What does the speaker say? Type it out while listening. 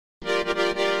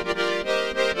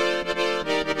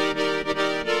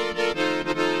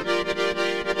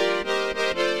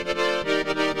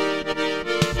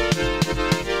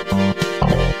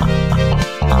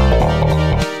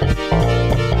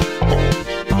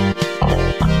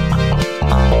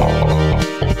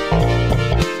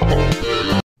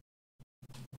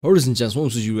Ladies and gents,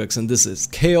 welcome to UX, and this is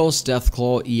Chaos,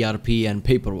 Deathclaw ERP and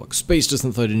Paperwork Space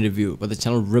Station 13 review by the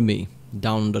channel Rimmy,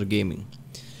 Downunder Gaming.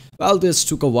 Well, this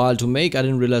took a while to make. I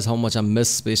didn't realize how much I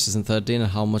missed Space Station 13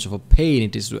 and how much of a pain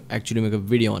it is to actually make a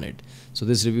video on it. So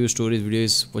this review stories video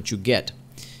is what you get.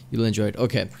 You'll enjoy it.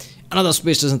 Okay, another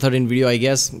Space Station 13 video, I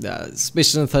guess. Space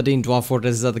Station 13, Dwarf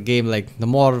Fortress are the game. Like, the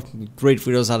more great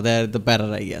videos are there, the better,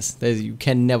 I guess. You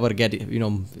can never get,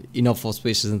 enough for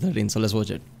Space Station 13. So let's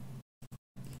watch it.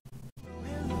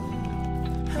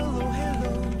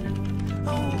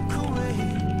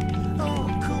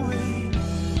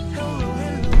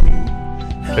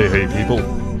 Hey people.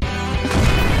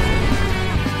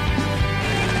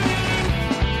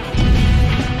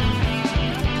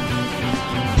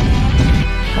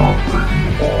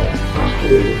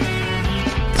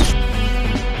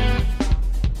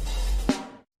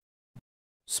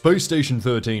 Space Station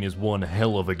 13 is one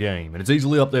hell of a game, and it's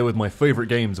easily up there with my favorite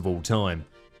games of all time.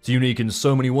 It's unique in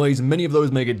so many ways, and many of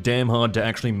those make it damn hard to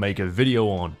actually make a video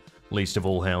on. Least of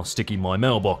all how sticky my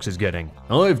mailbox is getting.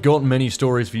 I've got many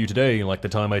stories for you today, like the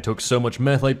time I took so much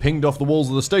meth I pinged off the walls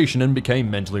of the station and became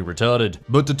mentally retarded.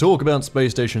 But to talk about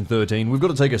Space Station 13, we've got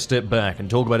to take a step back and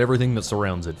talk about everything that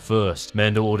surrounds it first.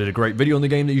 Mandalore did a great video on the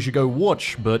game that you should go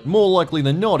watch, but more likely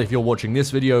than not, if you're watching this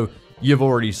video, you've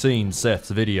already seen Seth's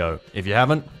video. If you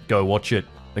haven't, go watch it.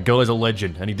 The guy's a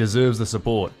legend, and he deserves the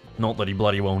support. Not that he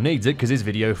bloody well needs it, because his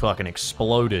video fucking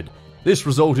exploded. This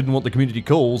resulted in what the community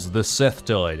calls the Seth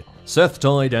Tide. Seth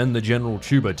Tide and the General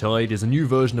Tuber Tide is a new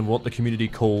version of what the community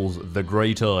calls the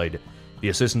Grey Tide. The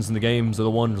assistants in the games are the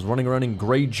ones running around in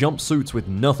grey jumpsuits with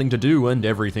nothing to do and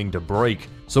everything to break.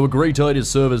 So a Grey Tide is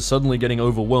servers suddenly getting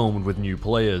overwhelmed with new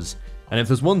players. And if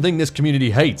there's one thing this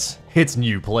community hates, it's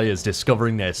new players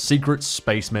discovering their secret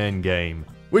spaceman game.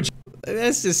 Which...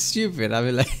 That's just stupid. I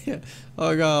mean, like,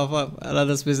 oh god,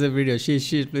 another specific video.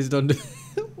 Shit, please don't do.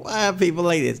 Why are people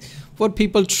like this? What,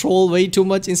 people troll way too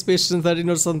much in Space Station 13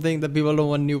 or something that people don't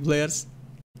want new players?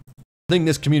 The thing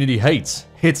this community hates,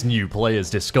 it's new players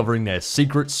discovering their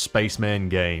secret spaceman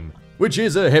game. Which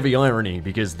is a heavy irony,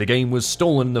 because the game was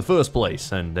stolen in the first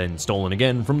place, and then stolen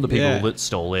again from the people that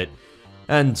stole it,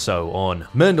 and so on.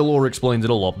 Mandalore explains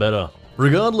it a lot better.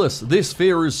 Regardless, this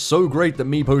fear is so great that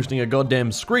me posting a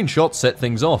goddamn screenshot set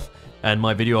things off, and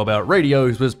my video about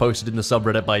radios was posted in the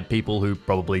subreddit by people who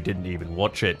probably didn't even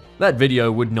watch it. That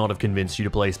video would not have convinced you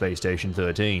to play Space Station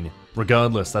 13.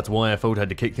 Regardless, that's why I felt I had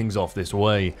to kick things off this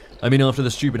way. I mean, after the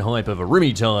stupid hype of a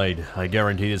Rimmy Tide, I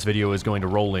guarantee this video is going to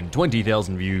roll in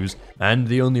 20,000 views, and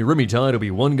the only Rimmy Tide will be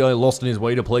one guy lost on his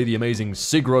way to play the amazing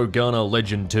Sigro Ghana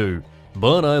Legend 2.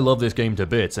 But I love this game to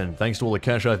bits, and thanks to all the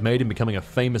cash I've made in becoming a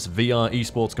famous VR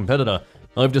esports competitor,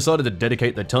 I've decided to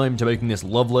dedicate the time to making this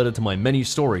love letter to my many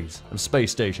stories of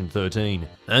Space Station 13.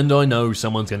 And I know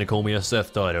someone's gonna call me a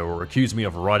Seth Dider or accuse me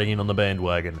of riding in on the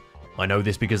bandwagon. I know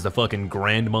this because the fucking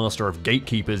Grandmaster of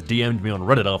Gatekeepers DM'd me on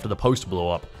Reddit after the post blew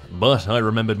up. But I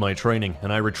remembered my training,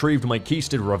 and I retrieved my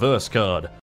keysted reverse card.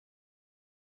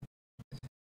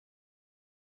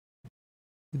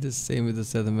 The same with the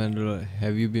Seth Mandalore.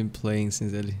 Have you been playing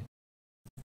since early?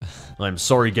 I'm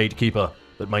sorry, Gatekeeper,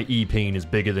 but my e-peen is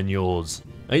bigger than yours.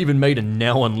 I even made a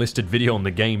now unlisted video on the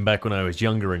game back when I was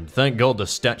younger, and thank God the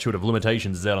statute of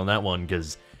limitations is out on that one,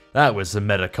 because that was some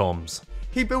metacoms.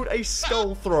 He built a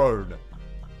skull throne!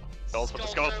 Skulls for the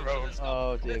skull throne.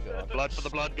 Oh dear God. Blood for the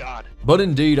blood god. But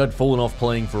indeed, I'd fallen off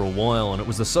playing for a while, and it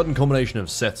was the sudden combination of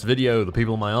Seth's video, the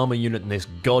people in my armor unit, and this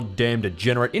goddamn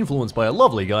degenerate influenced by a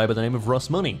lovely guy by the name of Russ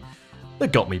Money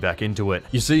that got me back into it.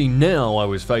 You see, now I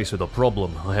was faced with a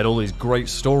problem. I had all these great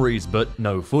stories, but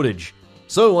no footage.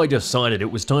 So I decided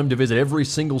it was time to visit every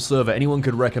single server anyone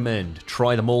could recommend,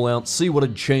 try them all out, see what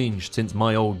had changed since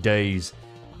my old days,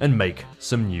 and make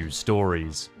some new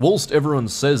stories. Whilst everyone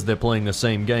says they're playing the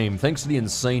same game, thanks to the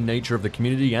insane nature of the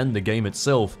community and the game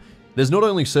itself, there's not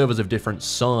only servers of different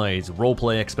size,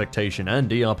 roleplay expectation,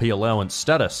 and ERP allowance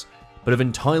status, but of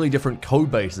entirely different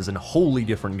codebases and wholly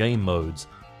different game modes.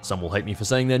 Some will hate me for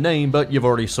saying their name, but you've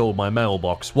already sold my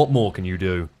mailbox. What more can you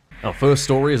do? Our first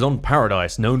story is on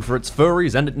Paradise, known for its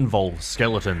furries, and it involves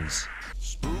skeletons.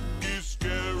 Spooky,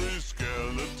 scary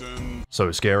skeleton. So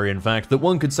scary, in fact, that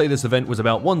one could say this event was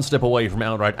about one step away from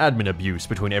outright admin abuse,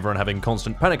 between everyone having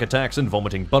constant panic attacks and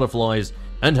vomiting butterflies,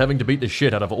 and having to beat the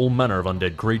shit out of all manner of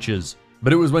undead creatures.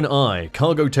 But it was when I,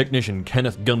 cargo technician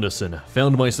Kenneth Gunderson,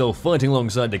 found myself fighting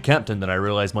alongside the captain that I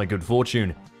realized my good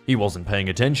fortune. He wasn't paying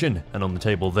attention, and on the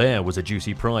table there was a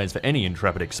juicy prize for any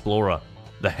intrepid explorer.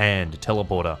 The Hand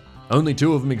Teleporter. Only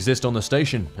 2 of them exist on the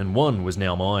station, and one was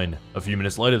now mine. A few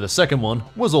minutes later, the second one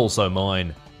was also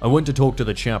mine. I went to talk to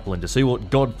the chaplain to see what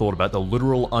God thought about the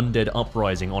literal undead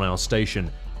uprising on our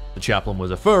station. The chaplain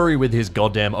was a furry with his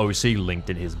goddamn OC linked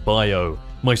in his bio.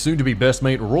 My soon-to-be best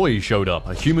mate Roy showed up,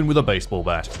 a human with a baseball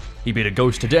bat. He beat a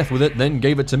ghost to death with it, then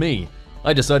gave it to me.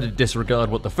 I decided to disregard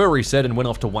what the furry said and went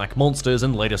off to whack monsters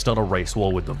and later start a race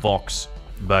war with the Vox.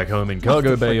 Back home in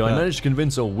Cargo Bay, I managed to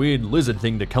convince a weird lizard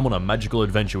thing to come on a magical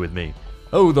adventure with me.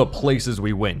 Oh, the places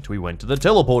we went. We went to the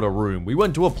teleporter room, we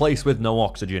went to a place with no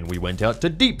oxygen, we went out to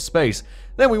deep space,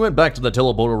 then we went back to the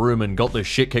teleporter room and got the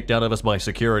shit kicked out of us by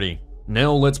security.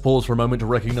 Now let's pause for a moment to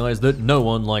recognize that no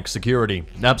one likes security.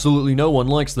 Absolutely no one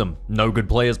likes them. No good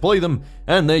players play them,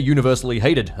 and they're universally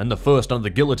hated, and the first under the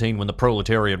guillotine when the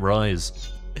proletariat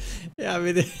rise. Yeah, I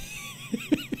mean,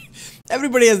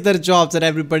 everybody has their jobs and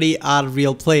everybody are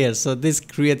real players, so this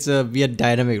creates a weird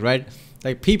dynamic, right?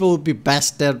 Like, people would be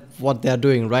best at what they're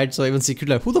doing, right? So even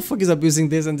security, like, who the fuck is abusing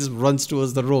this, and just runs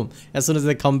towards the room. As soon as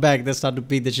they come back, they start to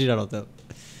beat the shit out of them.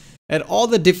 And all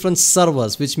the different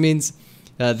servers, which means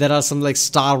there are some like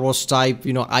Star Wars type,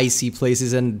 you know, icy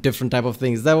places and different type of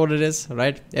things. Is that what it is,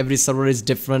 right? Every server is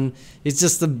different. It's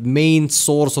just the main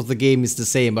source of the game is the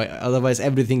same, but otherwise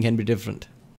everything can be different.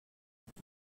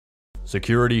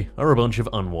 Security are a bunch of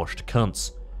unwashed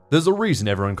cunts. There's a reason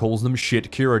everyone calls them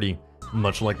shit-curity.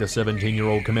 Much like the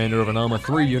 17-year-old commander of an Armor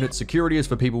 3 unit, security is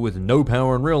for people with no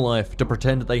power in real life to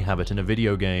pretend they have it in a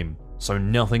video game. So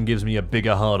nothing gives me a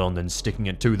bigger hard-on than sticking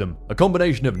it to them. A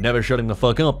combination of never shutting the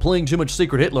fuck up, playing too much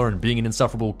Secret Hitler, and being an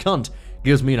insufferable cunt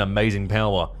gives me an amazing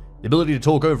power. The ability to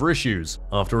talk over issues.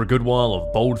 After a good while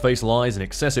of bold-faced lies and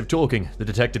excessive talking, the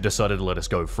detective decided to let us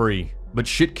go free. But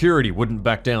shit-curity wouldn't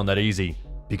back down that easy.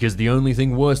 Because the only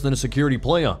thing worse than a security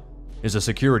player is a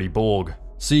security Borg.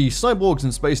 See, cyborgs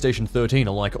in Space Station 13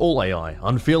 are like all AI,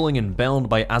 unfeeling and bound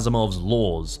by Asimov's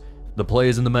laws. The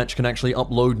players in the match can actually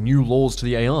upload new laws to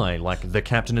the AI, like the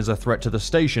captain is a threat to the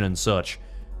station and such.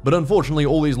 But unfortunately,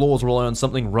 all these laws rely on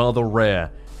something rather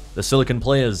rare: the Silicon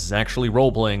players actually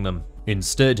role-playing them.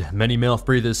 Instead, many mouth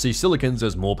breathers see Silicons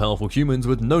as more powerful humans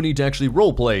with no need to actually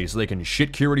roleplay, so they can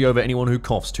shit curity over anyone who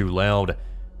coughs too loud.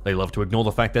 They love to ignore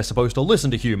the fact they're supposed to listen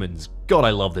to humans. God,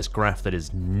 I love this graph that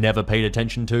is never paid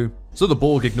attention to. So the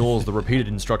Borg ignores the repeated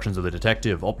instructions of the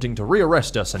detective, opting to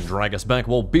rearrest us and drag us back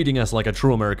while beating us like a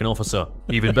true American officer.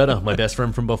 Even better, my best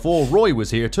friend from before, Roy, was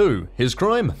here too. His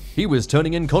crime? He was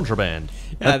turning in contraband.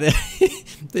 Yeah,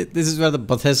 this is where the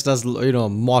Bethesda's, you know,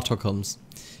 motto comes.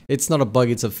 It's not a bug,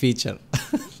 it's a feature.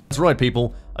 That's right,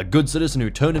 people. A good citizen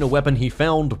who turned in a weapon he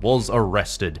found was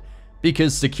arrested.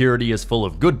 Because security is full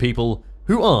of good people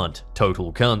who aren't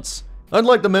total cunts. I'd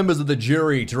like the members of the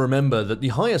jury to remember that the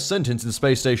highest sentence in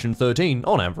Space Station 13,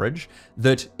 on average,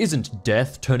 that isn't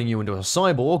death turning you into a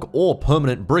cyborg or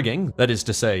permanent brigging, that is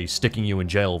to say, sticking you in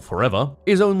jail forever,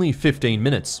 is only 15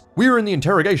 minutes. We were in the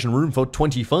interrogation room for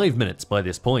 25 minutes by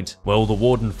this point. Well, the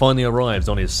warden finally arrives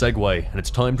on his Segway, and it's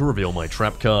time to reveal my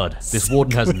trap card. This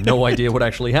warden has no idea what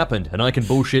actually happened, and I can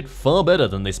bullshit far better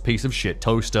than this piece of shit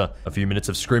toaster. A few minutes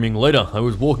of screaming later, I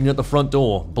was walking out the front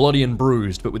door, bloody and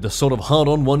bruised, but with the sort of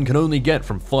hard-on one can only get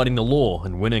from fighting the law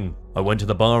and winning. I went to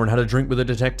the bar and had a drink with a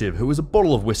detective who was a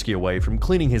bottle of whiskey away from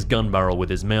cleaning his gun barrel with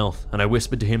his mouth, and I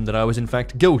whispered to him that I was in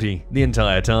fact guilty the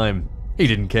entire time. He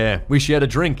didn't care. We shared a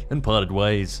drink and parted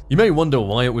ways. You may wonder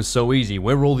why it was so easy.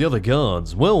 Where were all the other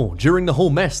guards? Well, during the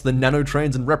whole mess, the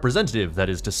nanotransin representative, that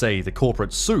is to say the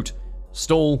corporate suit,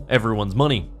 stole everyone's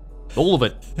money. All of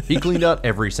it. He cleaned out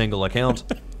every single account.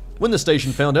 When the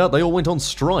station found out, they all went on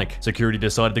strike. Security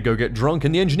decided to go get drunk,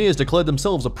 and the engineers declared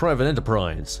themselves a private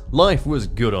enterprise. Life was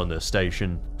good on this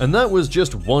station. And that was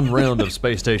just one round of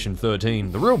Space Station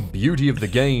 13, the real beauty of the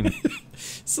game.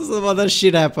 So some other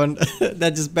shit happened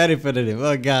that just benefited him.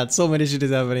 Oh god, so many shit is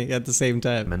happening at the same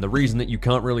time. And the reason that you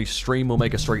can't really stream or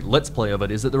make a straight let's play of it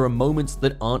is that there are moments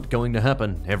that aren't going to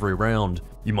happen every round.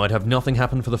 You might have nothing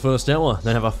happen for the first hour,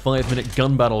 then have a 5-minute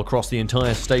gun battle across the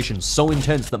entire station so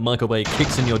intense that Michael Bay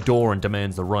kicks in your door and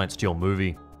demands the rights to your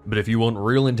movie. But if you want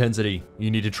real intensity, you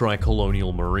need to try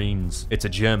Colonial Marines. It's a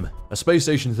gem. A Space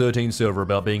Station 13 server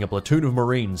about being a platoon of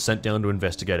Marines sent down to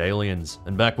investigate aliens.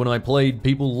 And back when I played,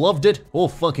 people loved it or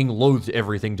fucking loathed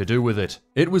everything to do with it.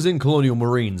 It was in Colonial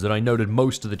Marines that I noted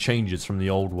most of the changes from the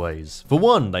old ways. For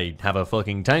one, they have a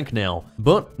fucking tank now.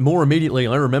 But more immediately,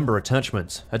 I remember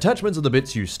attachments. Attachments are the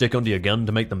bits you stick onto your gun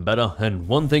to make them better, and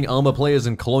one thing armor players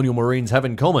and Colonial Marines have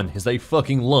in common is they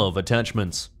fucking love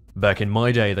attachments. Back in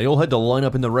my day, they all had to line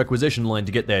up in the requisition line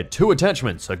to get their 2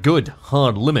 attachments, a good,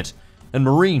 hard limit. And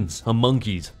Marines are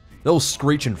monkeys. They'll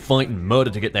screech and fight and murder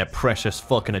to get their precious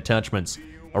fucking attachments.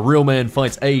 A real man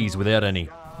fights A's without any.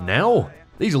 Now,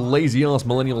 these lazy-ass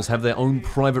millennials have their own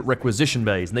private requisition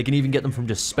bays, and they can even get them from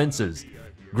dispensers.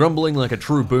 Grumbling like a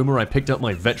true boomer, I picked up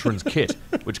my veteran's kit,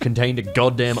 which contained a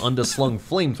goddamn underslung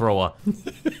flamethrower.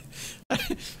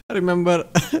 I remember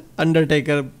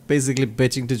Undertaker basically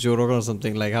bitching to Joe Rogan or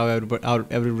something, like how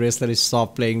every wrestler is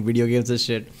soft playing video games and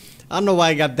shit. I don't know why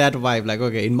I got that vibe. Like,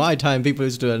 okay, in my time, people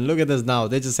used to, and look at this now.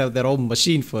 They just have their own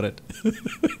machine for it.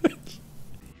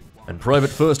 And Private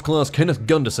First Class Kenneth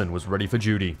Gunderson was ready for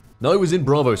duty. I was in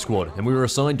Bravo Squad, and we were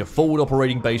assigned to forward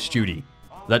operating base duty.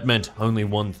 That meant only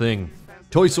one thing.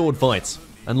 Toy sword fights,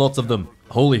 and lots of them.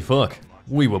 Holy fuck,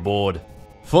 we were bored.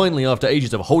 Finally, after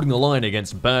ages of holding the line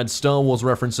against bad Star Wars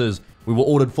references, we were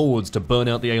ordered forwards to burn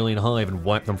out the alien hive and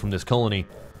wipe them from this colony.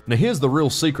 Now here's the real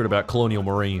secret about colonial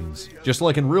marines. Just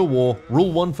like in real war,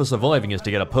 rule 1 for surviving is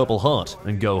to get a purple heart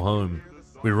and go home.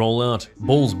 We roll out,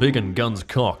 balls big and guns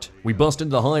cocked. We bust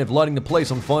into the hive, lighting the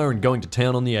place on fire and going to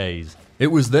town on the A's. It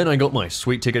was then I got my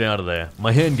sweet ticket out of there.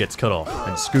 My hand gets cut off,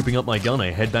 and scooping up my gun I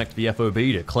head back to the FOB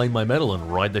to claim my medal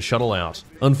and ride the shuttle out.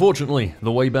 Unfortunately,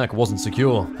 the way back wasn't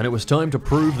secure, and it was time to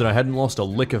prove that I hadn't lost a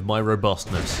lick of my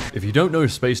robustness. If you don't know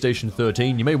Space Station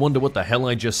 13, you may wonder what the hell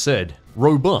I just said.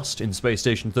 Robust in Space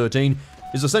Station 13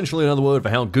 is essentially another word for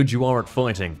how good you are at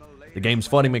fighting. The game's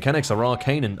fighting mechanics are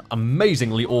arcane and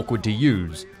amazingly awkward to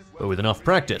use, but with enough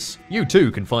practice, you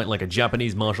too can fight like a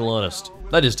Japanese martial artist.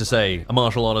 That is to say, a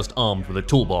martial artist armed with a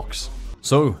toolbox.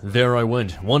 So, there I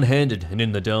went, one-handed and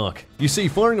in the dark. You see,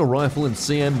 firing a rifle in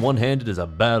CM one-handed is a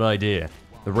bad idea.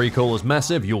 The recoil is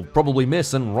massive, you'll probably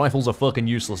miss, and rifles are fucking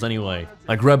useless anyway.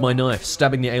 I grabbed my knife,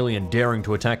 stabbing the alien daring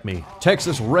to attack me.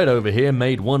 Texas Red over here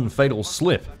made one fatal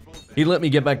slip. He let me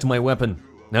get back to my weapon,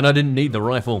 and I didn't need the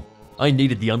rifle. I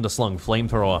needed the underslung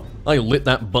flamethrower. I lit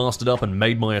that bastard up and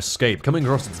made my escape, coming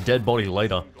across its dead body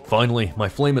later. Finally, my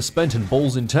flame is spent and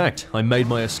balls intact. I made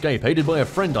my escape, aided by a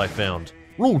friend I found.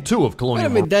 Rule 2 of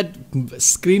colonial that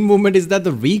screen movement, is that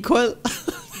the recoil?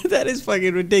 That is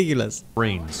fucking ridiculous.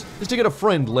 Marines is to get a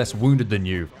friend less wounded than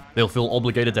you. They'll feel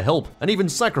obligated to help, and even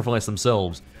sacrifice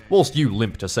themselves, whilst you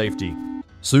limp to safety.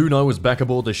 Soon I was back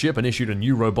aboard the ship and issued a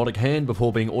new robotic hand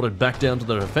before being ordered back down to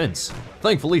the defense.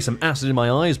 Thankfully, some acid in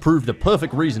my eyes proved a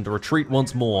perfect reason to retreat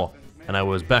once more, and I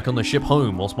was back on the ship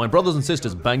home whilst my brothers and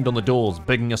sisters banged on the doors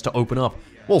begging us to open up,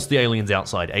 whilst the aliens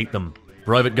outside ate them.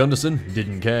 Private Gunderson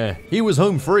didn't care. He was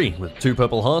home free, with 2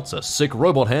 purple hearts, a sick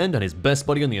robot hand, and his best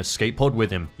buddy on the escape pod with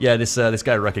him. Yeah, this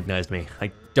guy recognized me.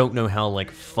 I don't know how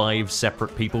like 5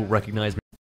 separate people recognized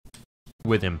me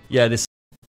with him. Yeah, this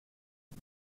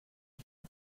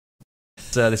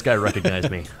guy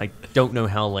recognized me. I don't know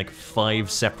how like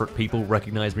 5 separate people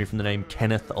recognized me from the name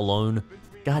Kenneth alone.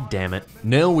 God damn it.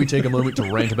 Now we take a moment to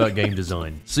rant about game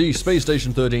design. See Space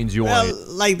Station 13's UI. Well,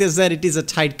 like they said, it is a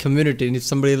tight community, and if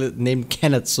somebody named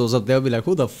Kenneth shows up, they'll be like,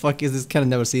 who the fuck is this Kenneth?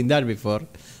 Never seen that before.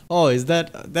 Oh, is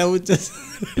that would just...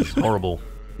 It's horrible.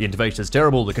 The interface is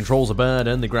terrible, the controls are bad,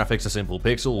 and the graphics are simple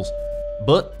pixels.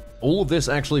 But all of this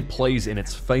actually plays in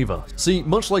its favor. See,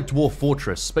 much like Dwarf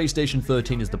Fortress, Space Station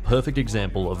 13 is the perfect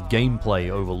example of gameplay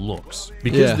over looks.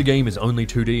 Because the game is only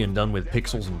 2D and done with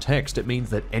pixels and text, it means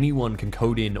that anyone can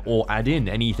code in or add in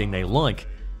anything they like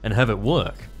and have it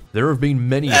work. There have been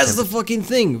many That's the fucking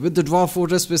thing with the Dwarf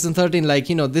Fortress Space Station 13, like,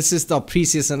 you know, this is the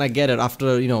appreciation I get it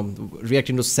after, you know,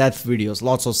 reacting to Seth videos,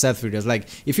 lots of Seth videos. Like,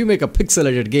 if you make a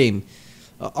pixelated game,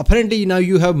 apparently now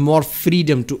you have more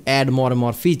freedom to add more and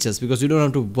more features because you don't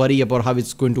have to worry about how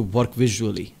it's going to work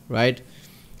visually, right?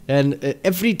 And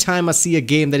every time I see a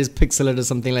game that is pixelated or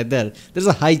something like that, there's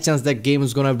a high chance that game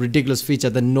is going to have ridiculous feature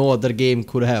that no other game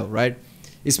could have, right?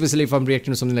 Especially if I'm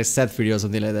reacting to something like Seth video or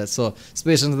something like that. So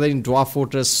Space Station 13, Dwarf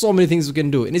Fortress, so many things you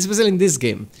can do, and especially in this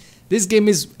game. This game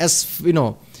is, as you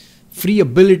know, free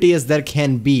ability as there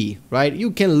can be, right?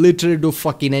 You can literally do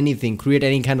fucking anything, create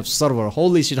any kind of server.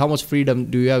 Holy shit, how much freedom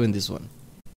do you have in this one?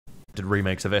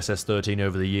 Remakes of SS13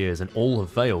 over the years, and all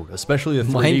have failed, especially the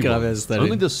 3D ones.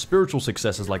 Only the spiritual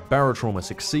successors like Barotrauma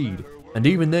succeed. And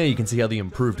even there you can see how the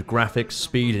improved graphics,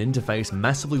 speed, and interface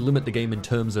massively limit the game in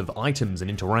terms of items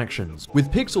and interactions.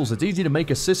 With pixels, it's easy to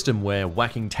make a system where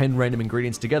whacking 10 random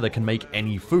ingredients together can make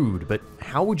any food, but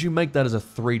how would you make that as a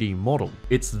 3D model?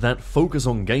 It's that focus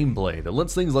on gameplay that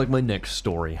lets things like my next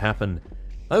story happen.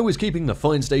 I was keeping the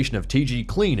fine station of TG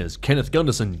clean as Kenneth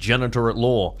Gunderson, janitor at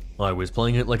law. I was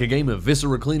playing it like a game of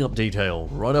viscera cleanup detail,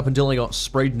 right up until I got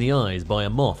sprayed in the eyes by a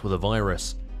moth with a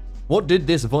virus. What did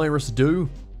this virus do?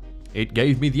 It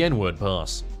gave me the N-word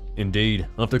pass. Indeed,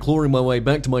 after clawing my way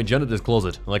back to my janitor's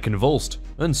closet, I convulsed,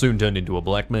 and soon turned into a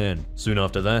black man. Soon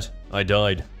after that, I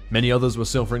died. Many others were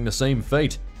suffering the same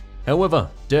fate. However,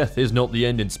 death is not the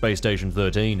end in Space Station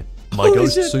 13. My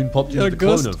ghost soon popped into the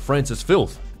clone of Francis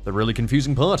Filth. The really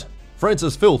confusing part,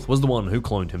 Francis Filth was the one who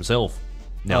cloned himself.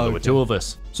 Now there were 2 of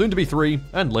us, soon to be 3,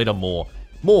 and later more.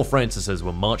 More Francises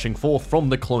were marching forth from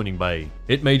the cloning bay.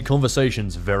 It made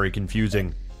conversations very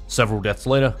confusing. Several deaths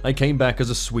later, I came back as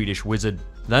a Swedish wizard.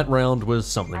 That round was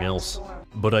something else.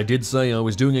 But I did say I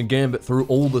was doing a gambit through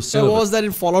all the servers. What was that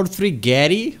in Fallout 3?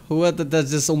 Gary? Who are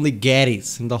there's just only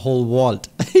Garys in the whole vault.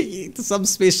 Some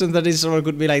Space Station 13 server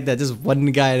could be like that. Just one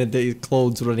guy and the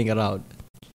clothes running around.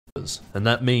 And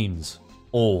that means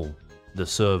all the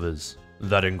servers.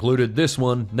 That included this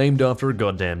one, named after a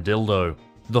goddamn dildo.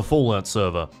 The Fallout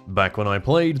server. Back when I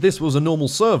played, this was a normal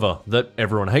server that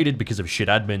everyone hated because of shit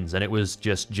admins, and it was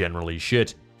just generally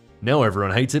shit. Now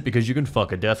everyone hates it because you can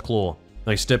fuck a Deathclaw.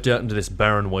 I stepped out into this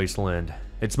barren wasteland.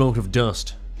 It smelt of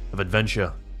dust, of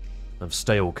adventure, of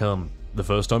stale cum. The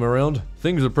first time around,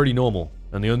 things were pretty normal,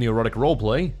 and the only erotic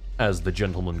roleplay, as the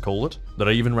gentlemen call it, that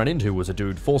I even ran into was a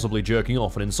dude forcibly jerking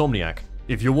off an insomniac.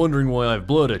 If you're wondering why I've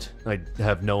blurred it, I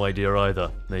have no idea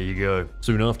either. There you go.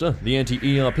 Soon after, the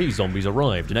anti-ERP zombies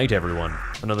arrived and ate everyone.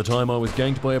 Another time I was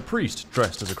ganked by a priest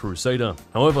dressed as a crusader.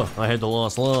 However, I had the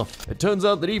last laugh. It turns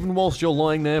out that even whilst you're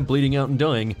lying there bleeding out and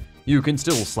dying, you can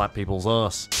still slap people's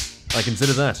ass. I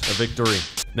consider that a victory.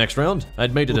 Next round,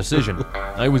 I'd made a decision.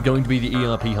 I was going to be the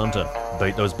ERP hunter,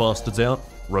 bait those bastards out,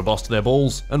 robust their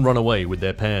balls, and run away with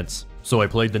their pants. So I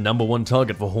played the #1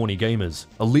 target for horny gamers,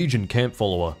 a Legion camp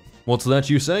follower. What's that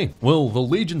you say? Well, the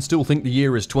Legion still think the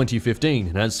year is 2015,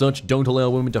 and as such don't allow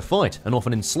women to fight, and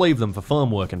often enslave them for farm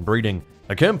work and breeding.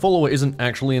 A camp follower isn't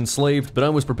actually enslaved, but I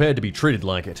was prepared to be treated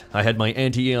like it. I had my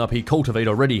anti-ERP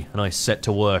cultivator ready, and I set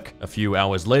to work. A few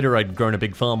hours later, I'd grown a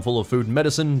big farm full of food and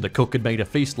medicine, the cook had made a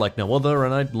feast like no other,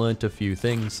 and I'd learnt a few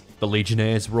things. The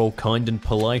Legionnaires were all kind and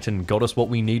polite and got us what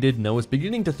we needed, and I was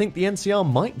beginning to think the NCR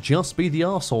might just be the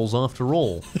arseholes after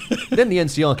all. Then the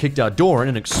NCR kicked our door in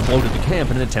and exploded the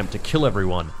camp in an attempt to kill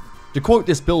everyone. To quote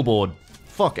this billboard,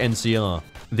 fuck NCR.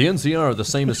 The NCR are the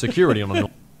same as security on a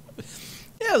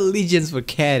Yeah, legions were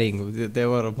caring. They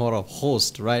were more of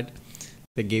host, right?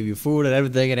 They gave you food and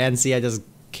everything, and NCR just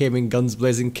came in guns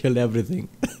blazing, killed everything.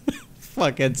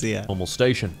 Fuck NCR. normal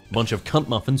station. Bunch of cunt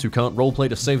muffins who can't roleplay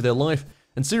to save their life,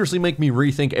 and seriously make me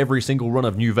rethink every single run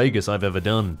of New Vegas I've ever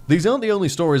done. These aren't the only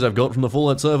stories I've got from the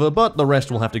Fallout server, but the rest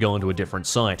will have to go onto a different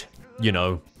site. You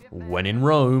know, when in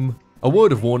Rome. A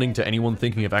word of warning to anyone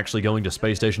thinking of actually going to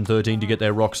Space Station 13 to get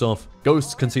their rocks off.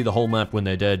 Ghosts can see the whole map when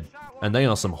they're dead. And they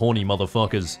are some horny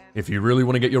motherfuckers. If you really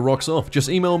want to get your rocks off, just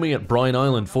email me at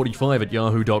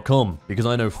brianisland45@yahoo.com, because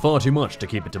I know far too much to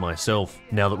keep it to myself.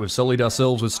 Now that we've sullied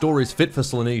ourselves with stories fit for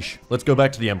Slaanesh, let's go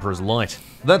back to the Emperor's Light.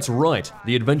 That's right,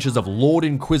 the adventures of Lord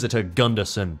Inquisitor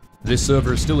Gunderson. This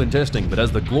server is still in testing, but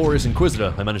as the Glorious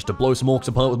Inquisitor, I managed to blow some orcs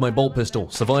apart with my bolt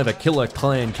pistol, survive a killer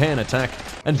clan can attack,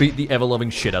 and beat the ever-loving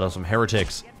shit out of some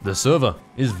heretics. The server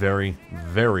is very,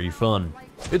 very fun.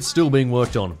 It's still being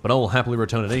worked on, but I will happily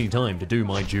return at any time to do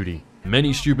my duty.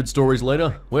 Many stupid stories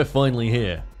later, we're finally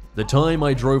here. The time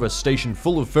I drove a station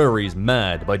full of furries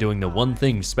mad by doing the one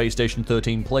thing Space Station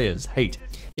 13 players hate.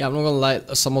 Yeah, I'm not gonna lie,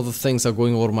 some of the things are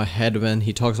going over my head when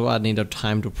he talks about I need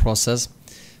time to process.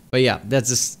 But yeah, that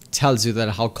just tells you that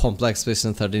how complex Space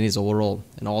Station 13 is overall,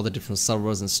 and all the different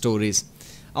servers and stories.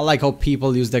 I like how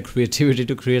people use their creativity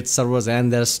to create servers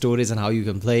and their stories and how you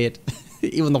can play it.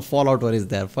 Even the Fallout one is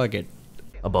there, fuck it.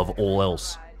 Above all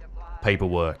else,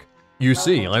 paperwork. You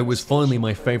see, I was finally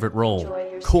my favorite role,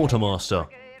 Quartermaster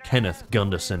Kenneth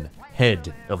Gunderson,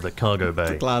 head of the cargo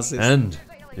bay. Classics. And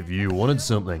if you wanted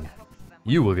something,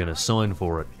 you were gonna sign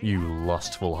for it, you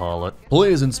lustful harlot.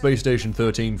 Players in Space Station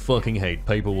 13 fucking hate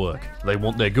paperwork. They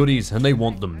want their goodies, and they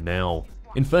want them now.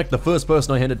 In fact, the first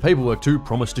person I handed paperwork to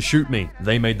promised to shoot me.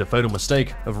 They made the fatal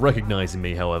mistake of recognizing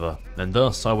me, however, and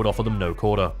thus I would offer them no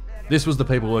quarter. This was the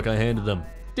paperwork I handed them.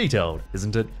 Detailed,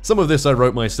 isn't it? Some of this I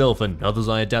wrote myself, and others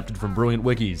I adapted from brilliant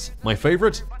wikis. My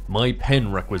favorite? My pen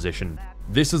requisition.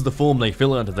 This is the form they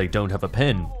fill out if they don't have a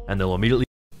pen, and they'll immediately...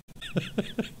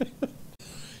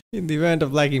 In the event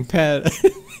of lacking pen,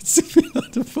 it's to fill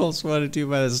out the form sworn to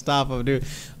by the staff of the...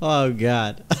 Oh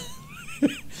god.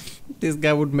 This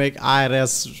guy would make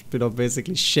IRS,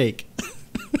 basically shake.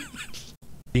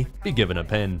 be given a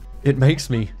pen. It makes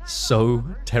me so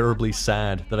terribly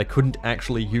sad that I couldn't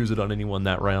actually use it on anyone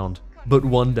that round. But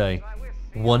one day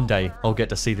I'll get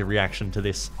to see the reaction to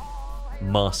this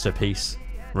masterpiece.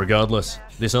 Regardless,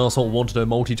 this arsehole wanted her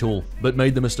multi-tool, but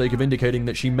made the mistake of indicating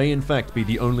that she may in fact be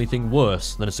the only thing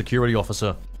worse than a security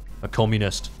officer. A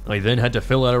communist. I then had to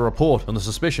fill out a report on the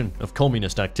suspicion of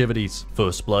communist activities.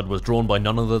 First blood was drawn by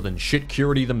none other than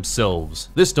shitcurity themselves.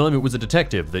 This time it was a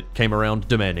detective that came around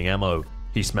demanding ammo.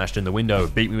 He smashed in the window,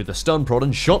 beat me with a stun prod,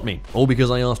 and shot me, all because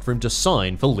I asked for him to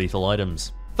sign for lethal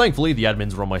items. Thankfully, the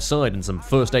admins were on my side, and some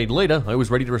first aid later, I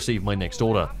was ready to receive my next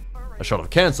order. A shot of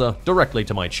cancer directly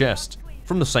to my chest,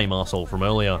 from the same arsehole from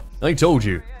earlier. I told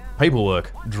you,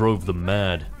 paperwork drove them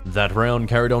mad. That round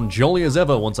carried on jolly as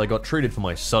ever once I got treated for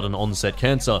my sudden onset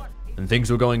cancer, and things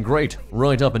were going great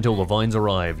right up until the vines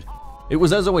arrived. It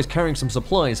was as always carrying some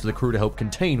supplies for the crew to help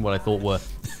contain what I thought were...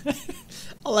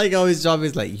 I like how his job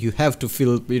is like, you have to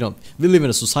fill, we live in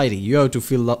a society, you have to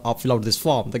fill out this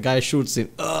form. The guy shoots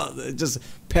him, just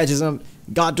patches him,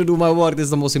 got to do my work, this is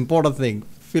the most important thing,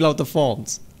 fill out the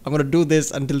forms. I'm gonna do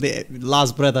this until the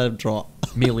last breath I draw.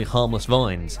 Merely harmless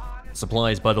vines.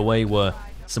 Supplies, by the way, were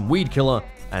some weed killer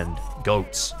and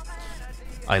goats.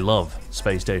 I love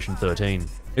Space Station 13.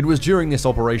 It was during this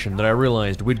operation that I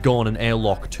realized we'd gone an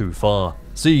airlock too far.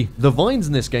 See, the vines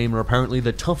in this game are apparently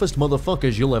the toughest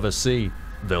motherfuckers you'll ever see.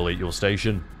 They'll eat your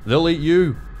station. They'll eat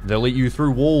you. They'll eat you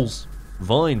through walls.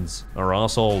 Vines are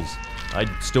assholes. I'd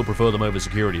still prefer them over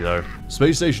security though.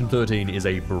 Space Station 13 is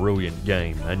a brilliant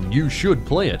game, and you should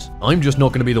play it. I'm just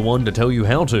not going to be the one to tell you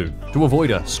how to avoid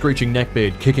a screeching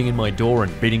neckbeard kicking in my door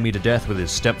and beating me to death with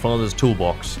his stepfather's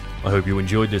toolbox. I hope you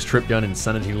enjoyed this trip down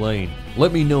Insanity Lane.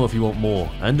 Let me know if you want more,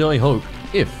 and I hope,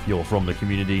 if you're from the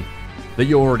community, that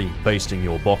you're already basting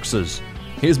your boxes.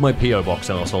 Here's my P.O. box,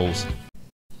 assholes.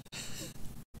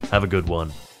 Have a good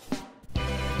one.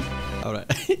 Alright,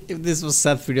 if this was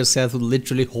Seth video, Seth would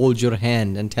literally hold your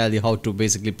hand and tell you how to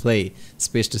basically play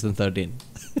Space Station 13.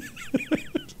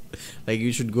 Like,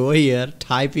 you should go here,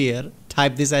 type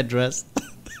this address.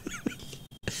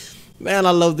 Man, I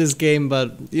love this game,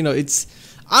 but, it's...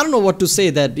 I don't know what to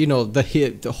say that,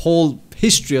 the whole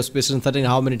history of Space Station 13,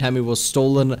 how many times it was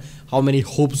stolen, how many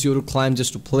hoops you have to climb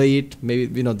just to play it,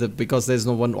 maybe, because there's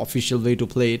no one official way to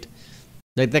play it.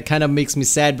 Like, that kind of makes me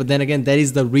sad, but then again, that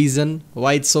is the reason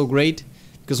why it's so great.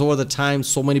 Because over the time,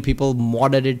 so many people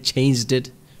modded it, changed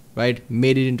it, right?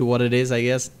 Made it into what it is, I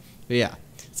guess. But yeah,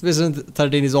 Space Station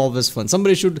 13 is always fun.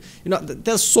 Somebody should,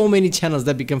 there's so many channels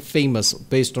that become famous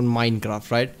based on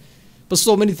Minecraft, right? But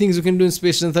so many things you can do in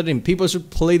Space Station 13. People should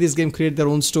play this game, create their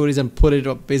own stories, and put it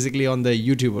up basically on the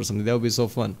YouTube or something. That would be so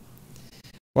fun.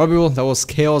 Well, people, that was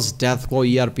Chaos, Deathclaw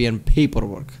ERP, and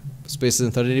Paperwork. Space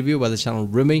Station 13 review by the channel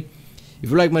Rimmy. If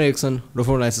you like my reaction, don't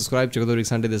forget to subscribe, check out the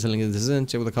reaction, there's a link in the description,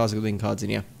 check out the cards, link cards in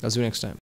here. I'll see you next time.